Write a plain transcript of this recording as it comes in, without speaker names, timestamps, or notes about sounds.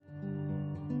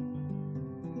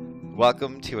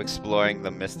Welcome to Exploring the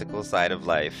Mystical Side of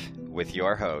Life with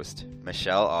your host,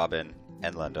 Michelle Aubin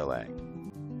and Linda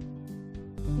Lang.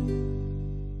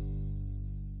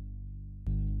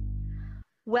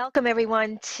 Welcome,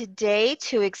 everyone, today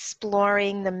to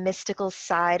Exploring the Mystical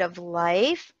Side of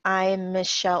Life. I'm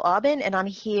Michelle Aubin, and I'm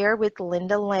here with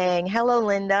Linda Lang. Hello,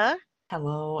 Linda.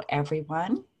 Hello,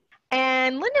 everyone.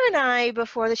 And Linda and I,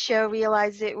 before the show,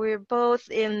 realized that we're both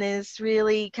in this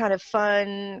really kind of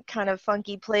fun, kind of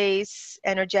funky place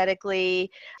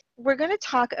energetically. We're going to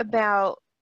talk about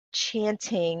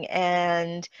chanting,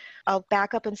 and I'll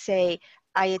back up and say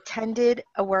I attended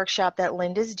a workshop that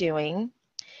Linda's doing,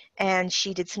 and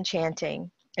she did some chanting.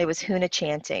 It was Huna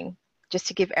chanting, just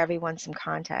to give everyone some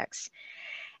context.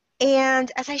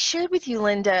 And as I shared with you,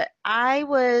 Linda, I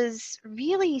was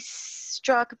really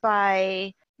struck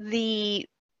by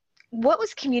what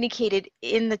was communicated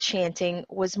in the chanting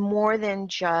was more than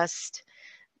just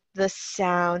the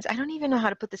sounds. I don't even know how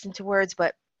to put this into words,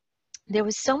 but there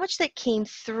was so much that came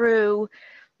through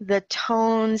the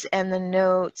tones and the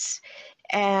notes,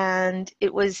 and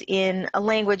it was in a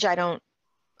language I don't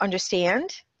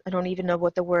understand. I don't even know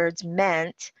what the words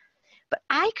meant, but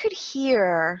I could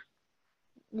hear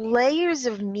layers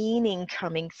of meaning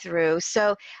coming through.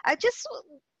 So I just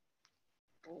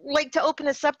like to open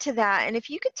us up to that, and if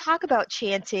you could talk about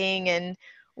chanting and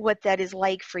what that is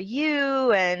like for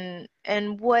you, and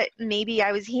what maybe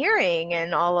I was hearing,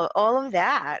 and all of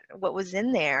that, what was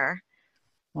in there.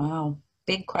 Wow,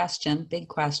 big question, big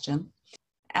question.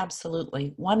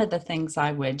 Absolutely. One of the things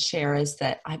I would share is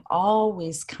that I've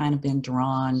always kind of been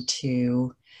drawn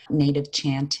to native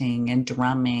chanting and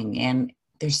drumming, and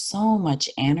there's so much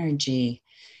energy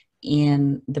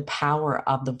in the power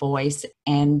of the voice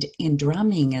and in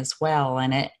drumming as well.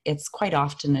 And it's quite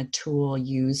often a tool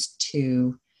used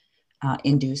to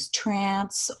induce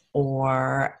trance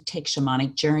or take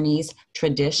shamanic journeys.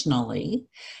 Traditionally,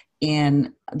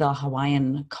 in the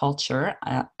Hawaiian culture,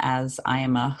 as I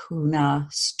am a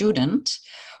Huna student,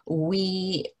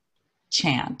 we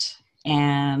chant,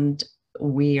 and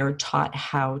we are taught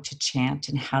how to chant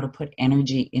and how to put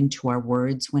energy into our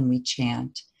words when we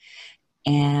chant.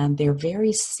 And they're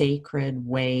very sacred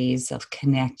ways of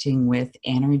connecting with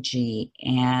energy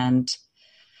and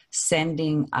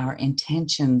sending our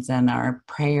intentions and our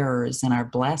prayers and our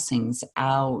blessings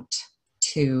out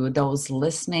to those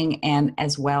listening, and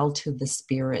as well to the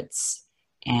spirits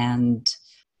and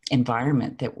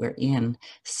environment that we're in.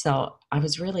 So I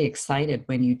was really excited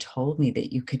when you told me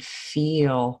that you could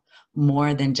feel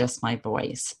more than just my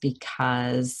voice,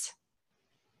 because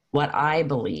what I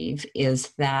believe is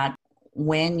that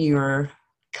when you're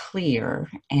clear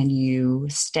and you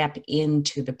step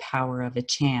into the power of a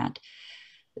chant,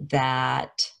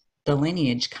 that the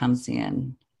lineage comes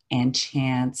in and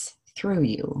chants through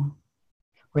you,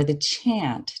 or the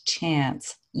chant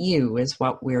chants you, is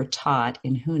what we're taught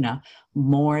in Huna,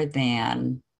 more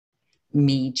than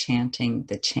me chanting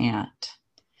the chant.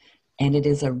 And it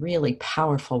is a really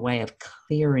powerful way of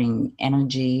clearing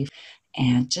energy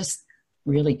and just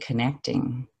really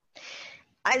connecting.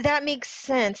 That makes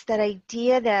sense. That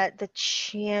idea that the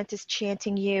chant is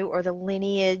chanting you, or the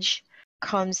lineage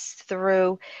comes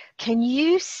through. Can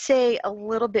you say a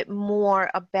little bit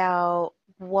more about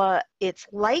what it's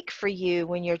like for you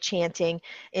when you're chanting,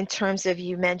 in terms of,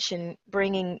 you mentioned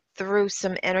bringing through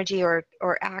some energy, or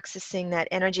accessing that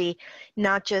energy,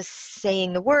 not just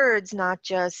saying the words, not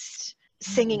just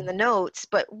singing the notes,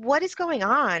 but what is going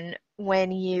on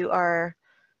when you are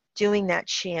doing that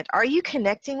chant? Are you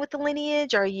connecting with the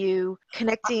lineage? Are you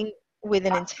connecting with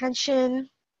an intention?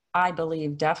 I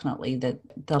believe definitely that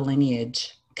the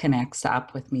lineage connects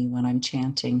up with me when I'm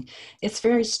chanting. It's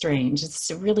very strange. It's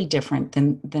really different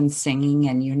than singing,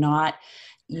 and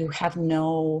you have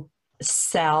no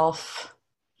self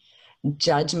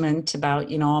judgment about,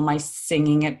 am I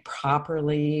singing it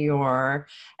properly, or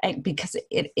because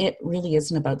it really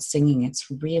isn't about singing.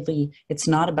 It's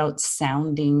not about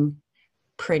sounding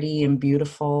pretty and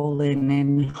beautiful and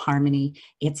in harmony.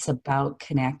 It's about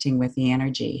connecting with the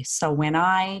energy. So when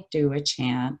I do a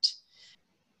chant,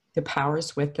 the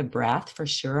power's with the breath for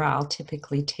sure. I'll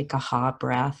typically take a ha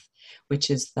breath, which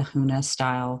is the Huna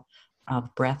style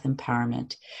of breath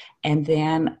empowerment. And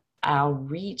then I'll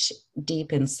reach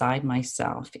deep inside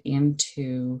myself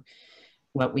into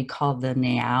what we call the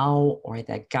neau, or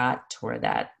the gut, or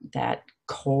that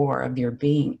core of your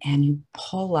being, and you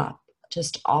pull up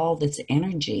just all this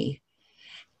energy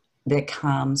that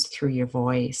comes through your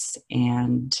voice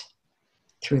and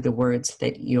through the words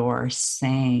that you're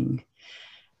saying.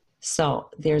 So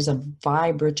there's a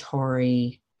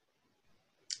vibratory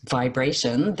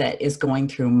vibration that is going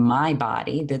through my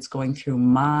body, that's going through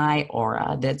my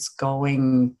aura, that's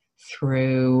going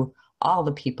through all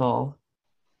the people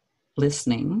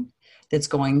listening, that's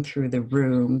going through the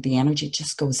room. The energy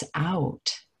just goes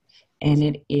out.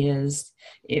 And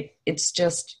it's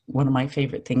just one of my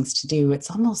favorite things to do.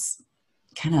 It's almost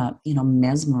kind of,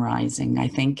 mesmerizing, I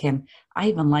think. And I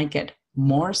even like it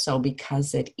more so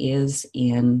because it isn't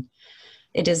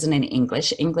in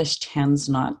English. English tends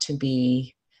not to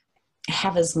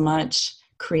have as much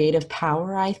creative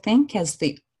power, I think, as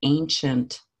the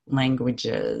ancient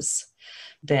languages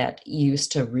that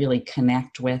used to really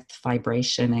connect with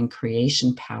vibration and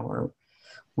creation power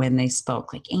when they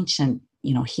spoke, like ancient,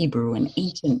 Hebrew and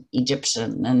ancient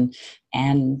Egyptian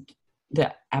and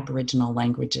the Aboriginal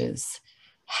languages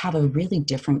have a really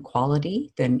different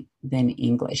quality than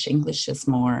English. English is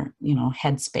more,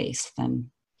 headspace than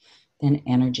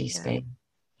energy space.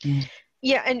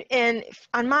 Yeah, and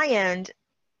on my end,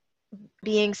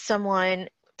 being someone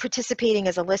participating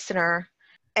as a listener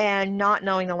and not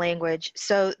knowing the language.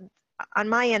 So on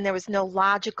my end, there was no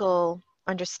logical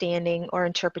understanding or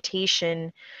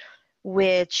interpretation,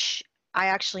 which I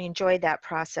actually enjoyed that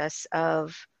process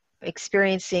of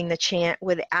experiencing the chant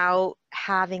without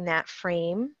having that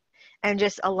frame and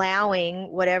just allowing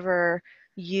whatever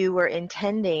you were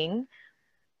intending,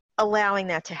 allowing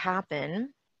that to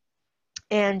happen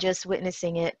and just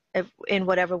witnessing it in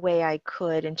whatever way I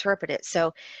could interpret it.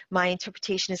 So my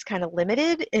interpretation is kind of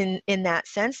limited in that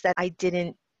sense that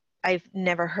I've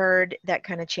never heard that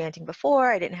kind of chanting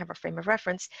before. I didn't have a frame of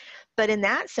reference, but in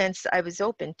that sense, I was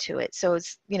open to it. So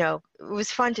it's, it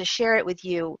was fun to share it with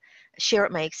you, share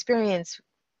my experience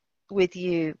with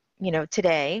you,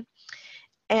 today,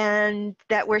 and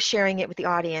that we're sharing it with the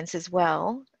audience as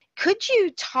well. Could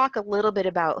you talk a little bit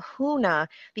about Huna?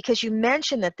 Because you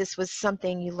mentioned that this was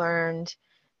something you learned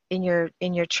in your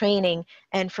training,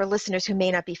 and for listeners who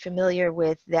may not be familiar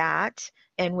with that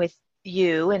and with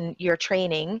you and your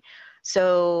training,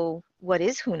 so what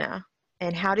is Huna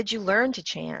and how did you learn to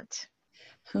chant?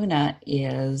 Huna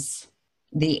is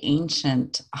the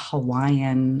ancient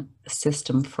Hawaiian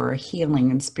system for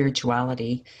healing and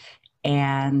spirituality,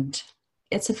 and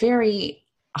it's a very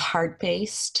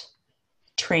heart-based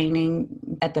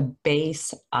training. At the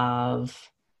base of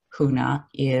Huna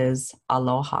is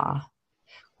aloha,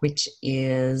 which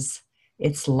is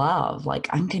it's love, like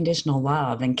unconditional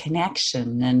love and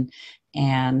connection,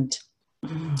 and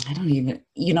I don't even,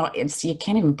 you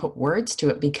can't even put words to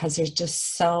it because there's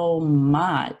just so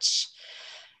much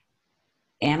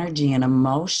energy and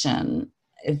emotion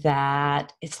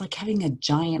that it's like having a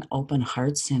giant open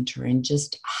heart center and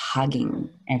just hugging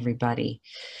everybody.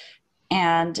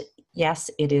 And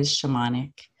yes, it is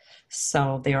shamanic.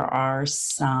 So there are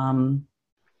some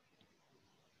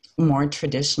more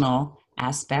traditional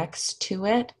aspects to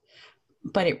it,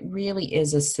 but it really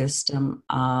is a system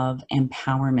of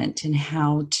empowerment and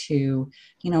how to,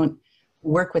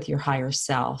 work with your higher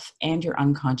self and your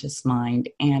unconscious mind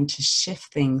and to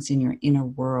shift things in your inner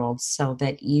world so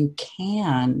that you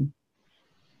can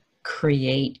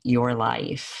create your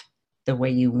life the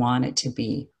way you want it to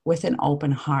be with an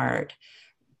open heart,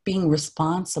 being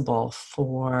responsible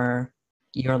for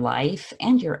your life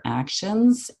and your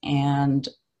actions and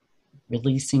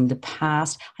releasing the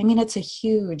past. I mean, it's a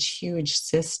huge, huge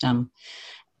system.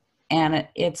 And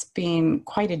it's been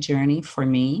quite a journey for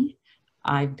me.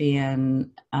 I've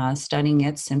been studying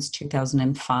it since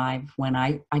 2005 when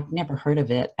I'd never heard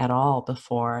of it at all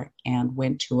before and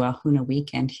went to a Huna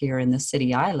weekend here in the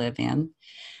city I live in.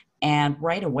 And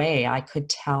right away, I could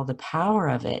tell the power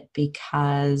of it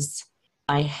because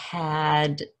I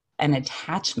had an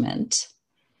attachment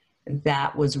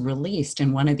that was released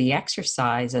in one of the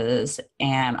exercises,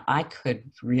 and I could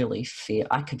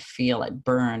feel it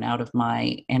burn out of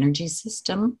my energy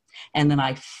system. And then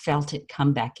I felt it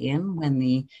come back in when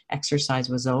the exercise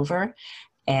was over.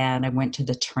 And I went to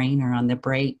the trainer on the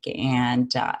break,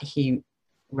 and he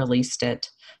released it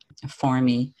for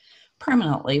me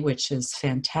permanently, which is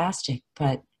fantastic.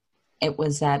 But it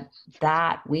was at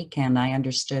that weekend I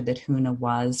understood that Huna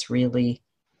was really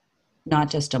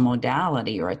not just a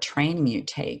modality or a training you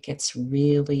take. It's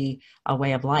really a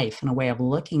way of life and a way of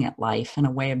looking at life and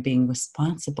a way of being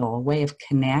responsible, a way of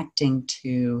connecting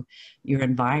to your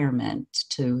environment,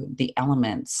 to the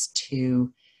elements,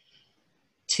 to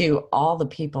all the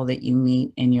people that you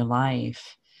meet in your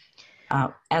life.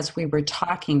 As we were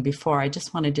talking before, I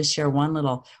just wanted to share one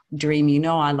little dream.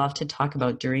 I love to talk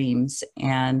about dreams,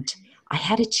 and I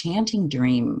had a chanting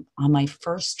dream on my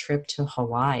first trip to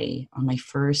Hawaii, on my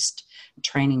first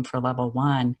training for level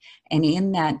 1. And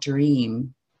in that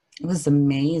dream, it was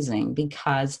amazing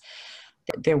because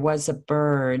there was a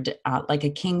bird, like a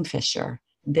kingfisher,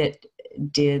 that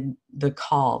did the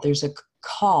call. There's a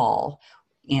call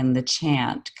in the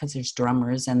chant because there's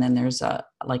drummers, and then there's a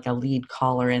lead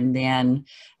caller, and then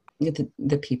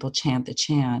the people chant the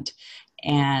chant.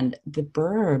 And the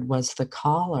bird was the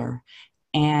caller,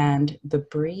 and the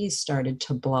breeze started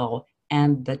to blow,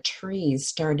 and the trees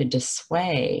started to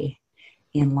sway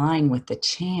in line with the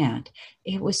chant.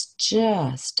 It was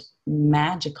just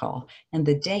magical. And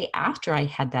the day after I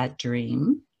had that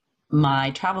dream,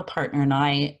 my travel partner and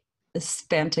I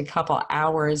spent a couple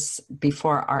hours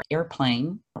before our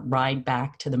airplane ride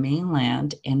back to the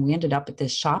mainland, and we ended up at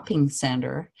this shopping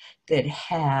center that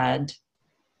had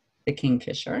the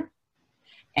kingfisher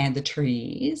and the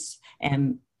trees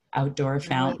and outdoor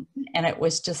fountain. And it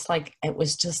was just like,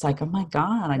 oh my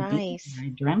God, I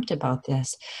dreamt about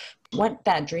this. What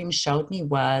that dream showed me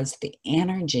was the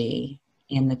energy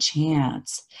in the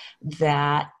chants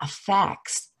that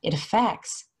affects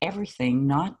everything,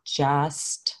 not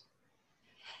just,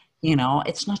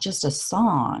 it's not just a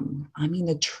song. I mean,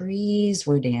 the trees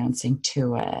were dancing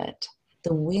to it.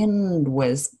 The wind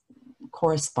was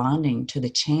corresponding to the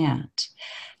chant.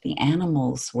 The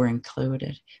animals were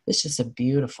included. It was just a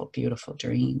beautiful, beautiful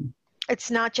dream.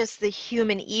 It's not just the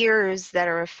human ears that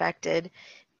are affected.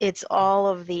 It's all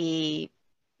of the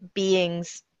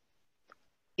beings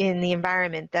in the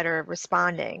environment that are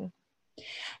responding.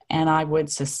 And I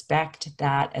would suspect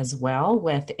that as well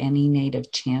with any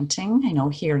native chanting. I know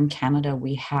here in Canada,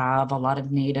 we have a lot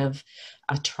of native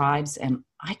tribes, and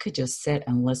I could just sit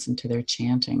and listen to their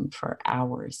chanting for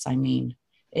hours. I mean,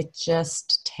 it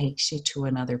just takes you to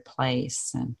another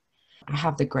place. And I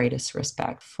have the greatest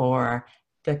respect for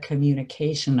the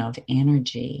communication of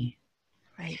energy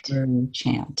through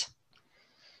chant.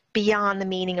 Beyond the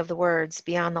meaning of the words,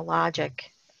 beyond the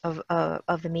logic of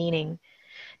the meaning.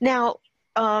 Now,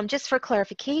 just for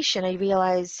clarification, I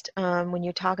realized when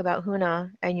you talk about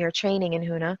Huna and your training in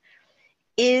Huna,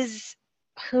 is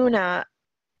Huna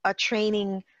a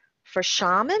training for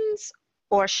shamans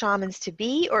or shamans to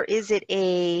be, or is it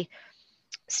a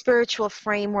spiritual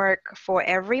framework for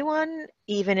everyone,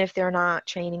 even if they're not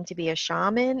training to be a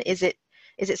shaman? Is it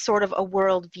sort of a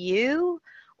worldview,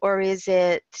 or is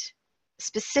it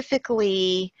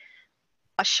specifically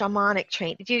a shamanic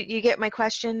training? Do you get my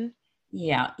question?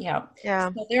 Yeah.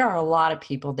 So there are a lot of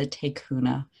people that take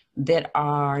Huna that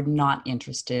are not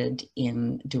interested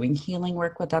in doing healing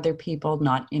work with other people,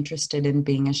 not interested in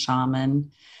being a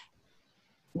shaman.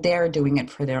 They're doing it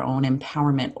for their own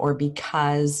empowerment or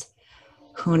because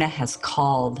Huna has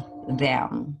called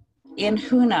them. In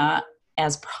Huna,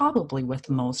 as probably with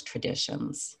most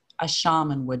traditions, a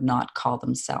shaman would not call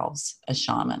themselves a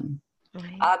shaman.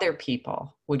 Right. Other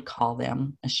people would call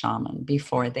them a shaman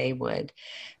before they would,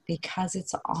 because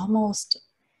it's almost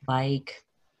like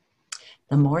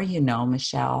the more you know,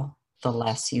 Michelle, the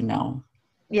less you know.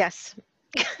 Yes.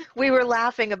 We were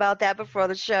laughing about that before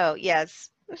the show. Yes.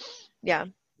 Yeah.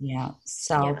 Yeah.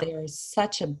 So there's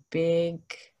such a big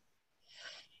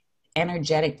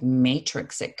energetic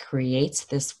matrix that creates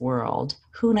this world.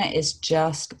 Huna is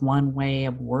just one way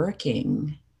of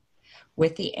working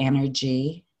with the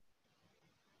energy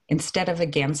instead of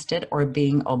against it or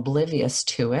being oblivious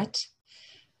to it.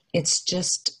 It's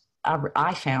just,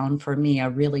 I found for me, a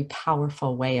really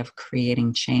powerful way of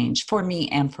creating change for me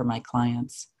and for my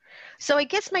clients. So I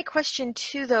guess my question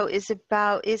too, though, is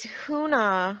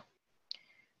Huna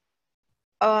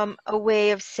a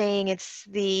way of saying it's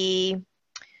the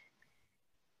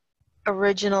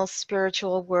original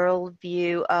spiritual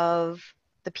worldview of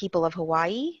the people of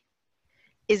Hawaii?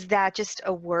 Is that just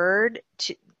a word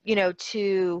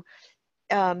to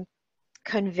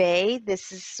convey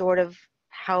this is sort of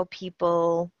how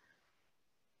people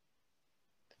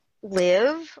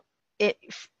live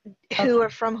who are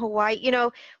from Hawaii?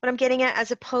 What I'm getting at,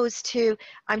 as opposed to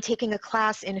I'm taking a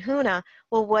class in Huna.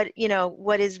 Well,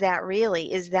 what is that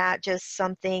really? Is that just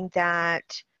something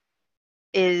that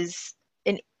is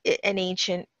an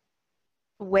ancient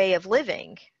way of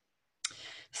living?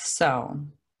 So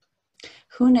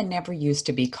Huna never used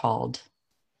to be called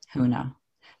Huna.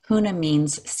 Huna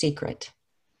means secret.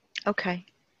 Okay.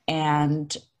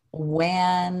 And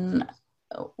when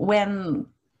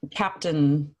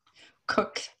Captain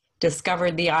Cook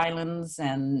discovered the islands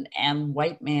and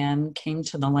white man came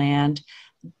to the land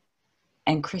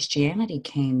and Christianity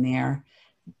came there,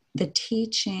 the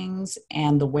teachings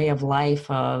and the way of life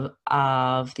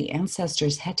of the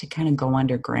ancestors had to kind of go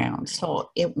underground.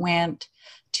 So it went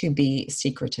to be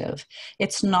secretive.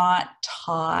 It's not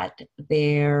taught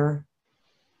there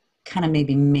kind of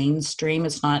maybe mainstream.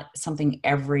 It's not something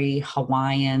every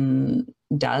Hawaiian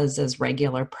does as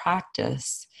regular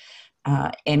practice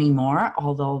anymore,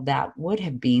 although that would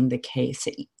have been the case.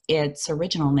 Its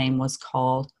original name was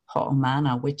called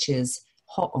Ho'omana, which is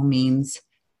Ho'o means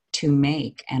to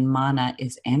make, and mana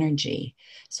is energy.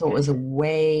 So it was a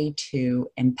way to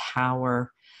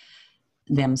empower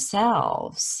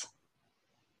themselves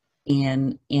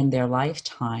in their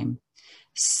lifetime.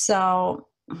 So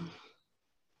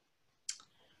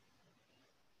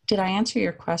did I answer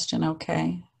your question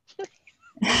okay?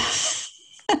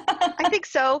 I think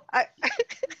so.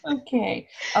 Okay.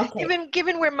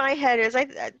 Given where my head is,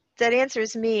 that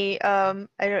answers me. I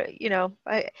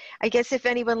guess if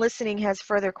anyone listening has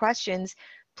further questions,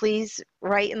 please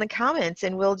write in the comments,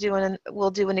 and we'll do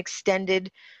an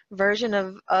extended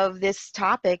version of this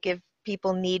topic if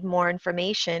people need more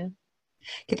information.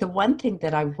 Okay, the one thing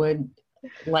that I would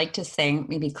like to say,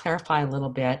 maybe clarify a little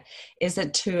bit, is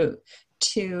that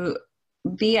to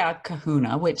be a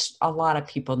kahuna, which a lot of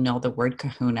people know the word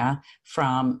kahuna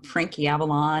from Frankie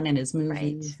Avalon and his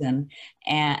movies, right,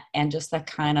 and just that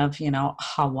kind of,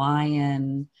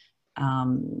 Hawaiian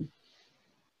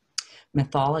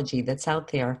mythology that's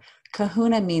out there.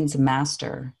 Kahuna means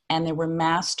master, and there were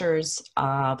masters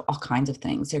of all kinds of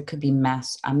things. There could be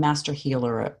a master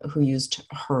healer who used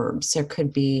herbs. There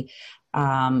could be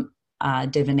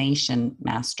divination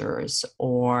masters,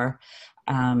 or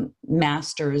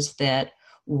masters that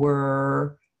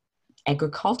were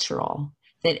agricultural,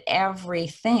 that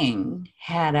everything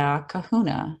had a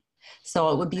kahuna. So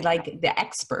it would be like the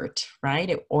expert,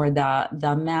 right? Or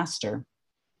the master.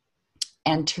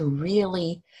 And to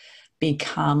really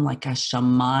become like a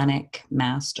shamanic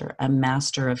master, a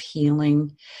master of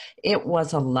healing, it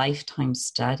was a lifetime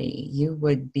study. You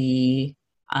would be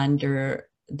under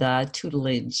the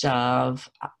tutelage of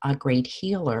a great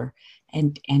healer,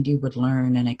 and you would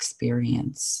learn and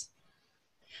experience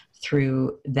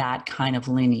through that kind of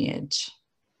lineage,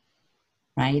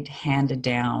 right? Handed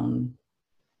down,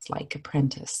 it's like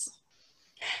apprentice.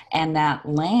 And that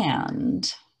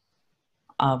land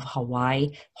of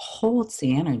Hawaii holds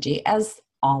the energy, as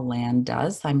all land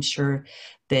does. I'm sure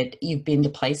that you've been to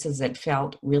places that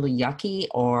felt really yucky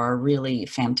or really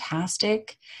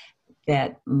fantastic,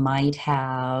 that might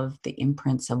have the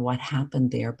imprints of what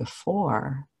happened there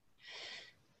before.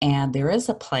 And there is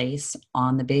a place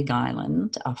on the Big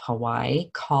Island of Hawaii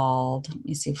called, let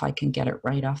me see if I can get it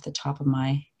right off the top of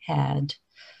my head,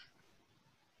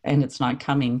 and it's not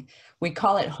coming. We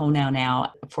call it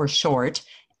Honaunau for short.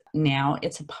 Now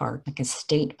it's a park, like a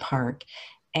state park,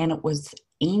 and it was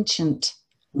ancient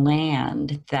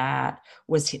land that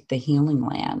was the healing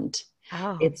land.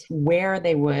 Oh. It's where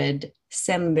they would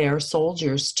send their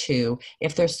soldiers to.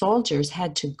 If their soldiers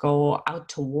had to go out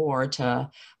to war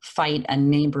to fight a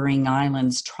neighboring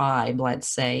island's tribe, let's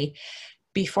say,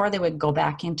 before they would go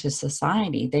back into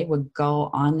society, they would go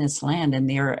on this land, and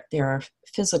their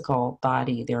physical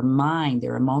body, their mind,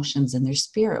 their emotions, and their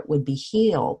spirit would be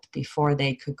healed before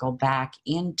they could go back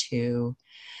into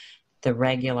the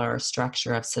regular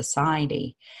structure of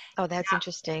society. Oh, that's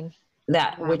interesting.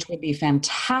 Which would be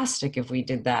fantastic if we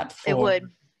did that for it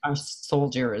would. Our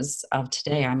soldiers of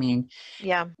today. I mean,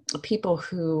 yeah, people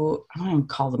who, I don't even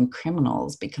call them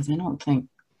criminals because I don't think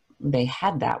they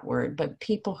had that word, but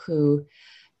people who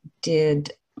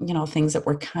did, things that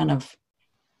were kind of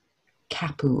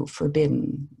kapu,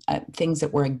 forbidden, things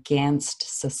that were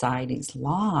against society's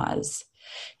laws.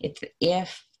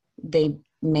 If they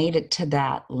made it to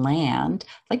that land,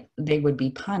 like, they would be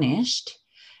punished.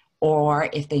 Or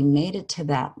if they made it to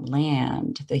that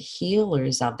land, the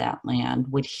healers of that land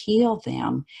would heal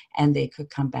them, and they could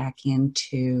come back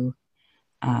into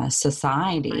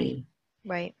society.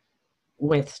 Right.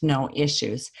 With no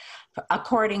issues.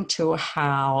 According to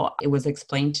how it was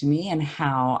explained to me and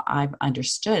how I've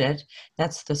understood it,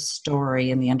 that's the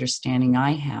story and the understanding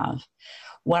I have.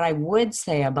 What I would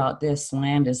say about this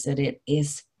land is that it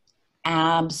is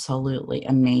absolutely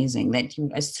amazing, that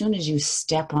as soon as you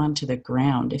step onto the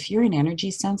ground, if you're an energy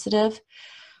sensitive,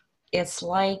 it's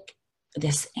like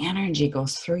this energy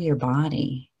goes through your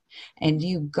body, and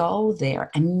you go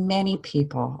there, and many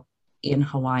people in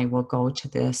Hawaii will go to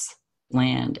this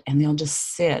land, and they'll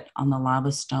just sit on the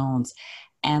lava stones,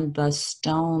 and the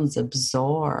stones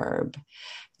absorb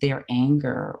their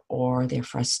anger or their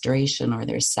frustration or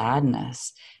their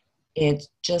sadness. It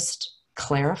just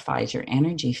clarifies your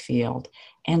energy field,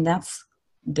 and that's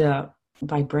the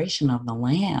vibration of the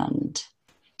land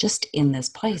just in this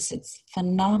place. It's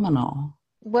phenomenal.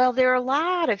 Well, there are a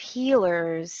lot of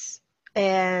healers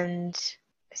and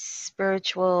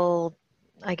spiritual,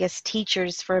 I guess,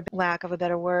 teachers, for lack of a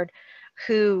better word,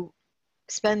 who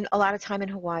spend a lot of time in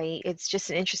Hawaii. It's just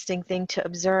an interesting thing to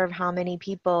observe how many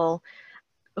people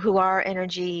who are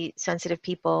energy sensitive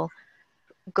people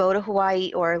go to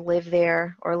Hawaii or live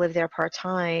there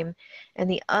part-time. And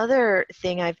the other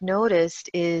thing I've noticed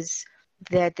is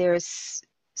that there's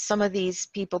some of these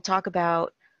people talk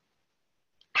about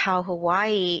how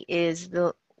Hawaii is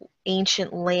the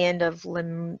ancient land of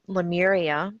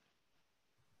Lemuria,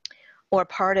 or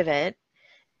part of it,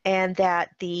 and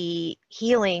that the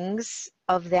healings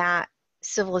of that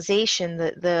civilization,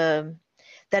 that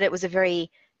it was a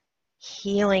very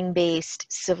healing-based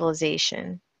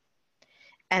civilization,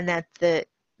 and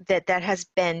that has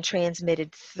been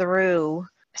transmitted through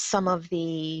some of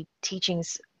the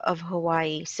teachings of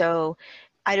Hawaii. So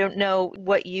I don't know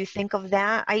what you think of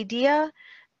that idea.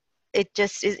 It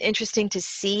just is interesting to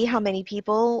see how many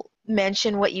people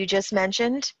mention what you just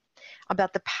mentioned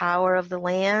about the power of the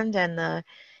land and the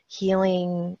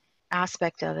healing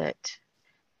aspect of it.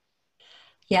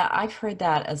 Yeah, I've heard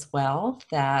that as well,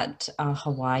 that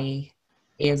Hawaii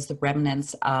is the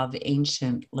remnants of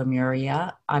ancient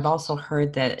Lemuria. I've also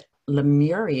heard that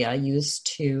Lemuria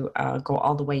used to go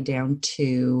all the way down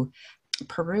to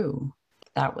Peru.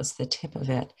 That was the tip of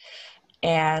it.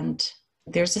 And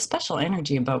there's a special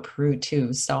energy about Peru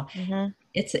too. So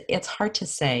it's hard to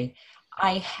say.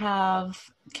 I have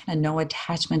kind of no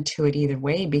attachment to it either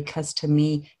way, because to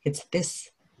me, it's this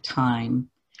time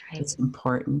that's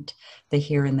important, the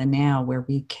here and the now, where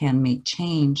we can make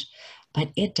change.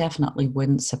 But it definitely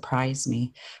wouldn't surprise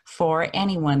me. For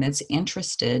anyone that's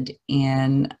interested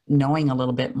in knowing a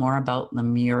little bit more about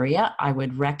Lemuria, I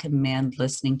would recommend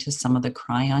listening to some of the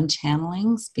Cryon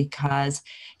channelings, because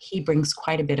he brings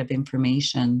quite a bit of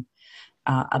information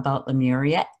about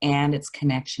Lemuria and its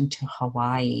connection to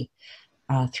Hawaii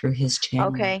through his channel.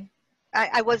 Okay.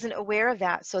 I wasn't aware of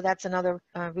that. So that's another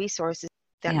resource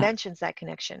that mentions that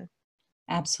connection.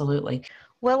 Absolutely.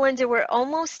 Well, Linda, we're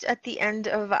almost at the end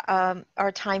of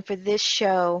our time for this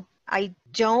show. I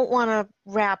don't want to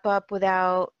wrap up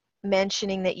without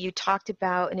mentioning that you talked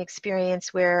about an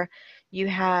experience where you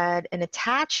had an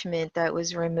attachment that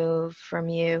was removed from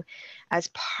you as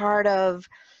part of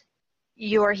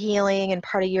your healing and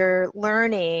part of your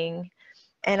learning.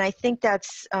 And I think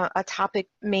that's a topic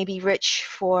maybe rich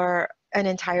for an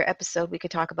entire episode. We could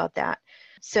talk about that.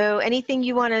 So anything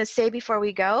you want to say before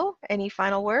we go? Any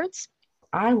final words?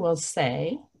 I will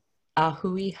say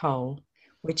ahui ho,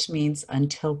 which means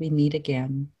until we meet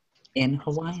again in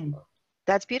Hawaiian.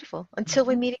 That's beautiful. Until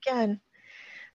we meet again.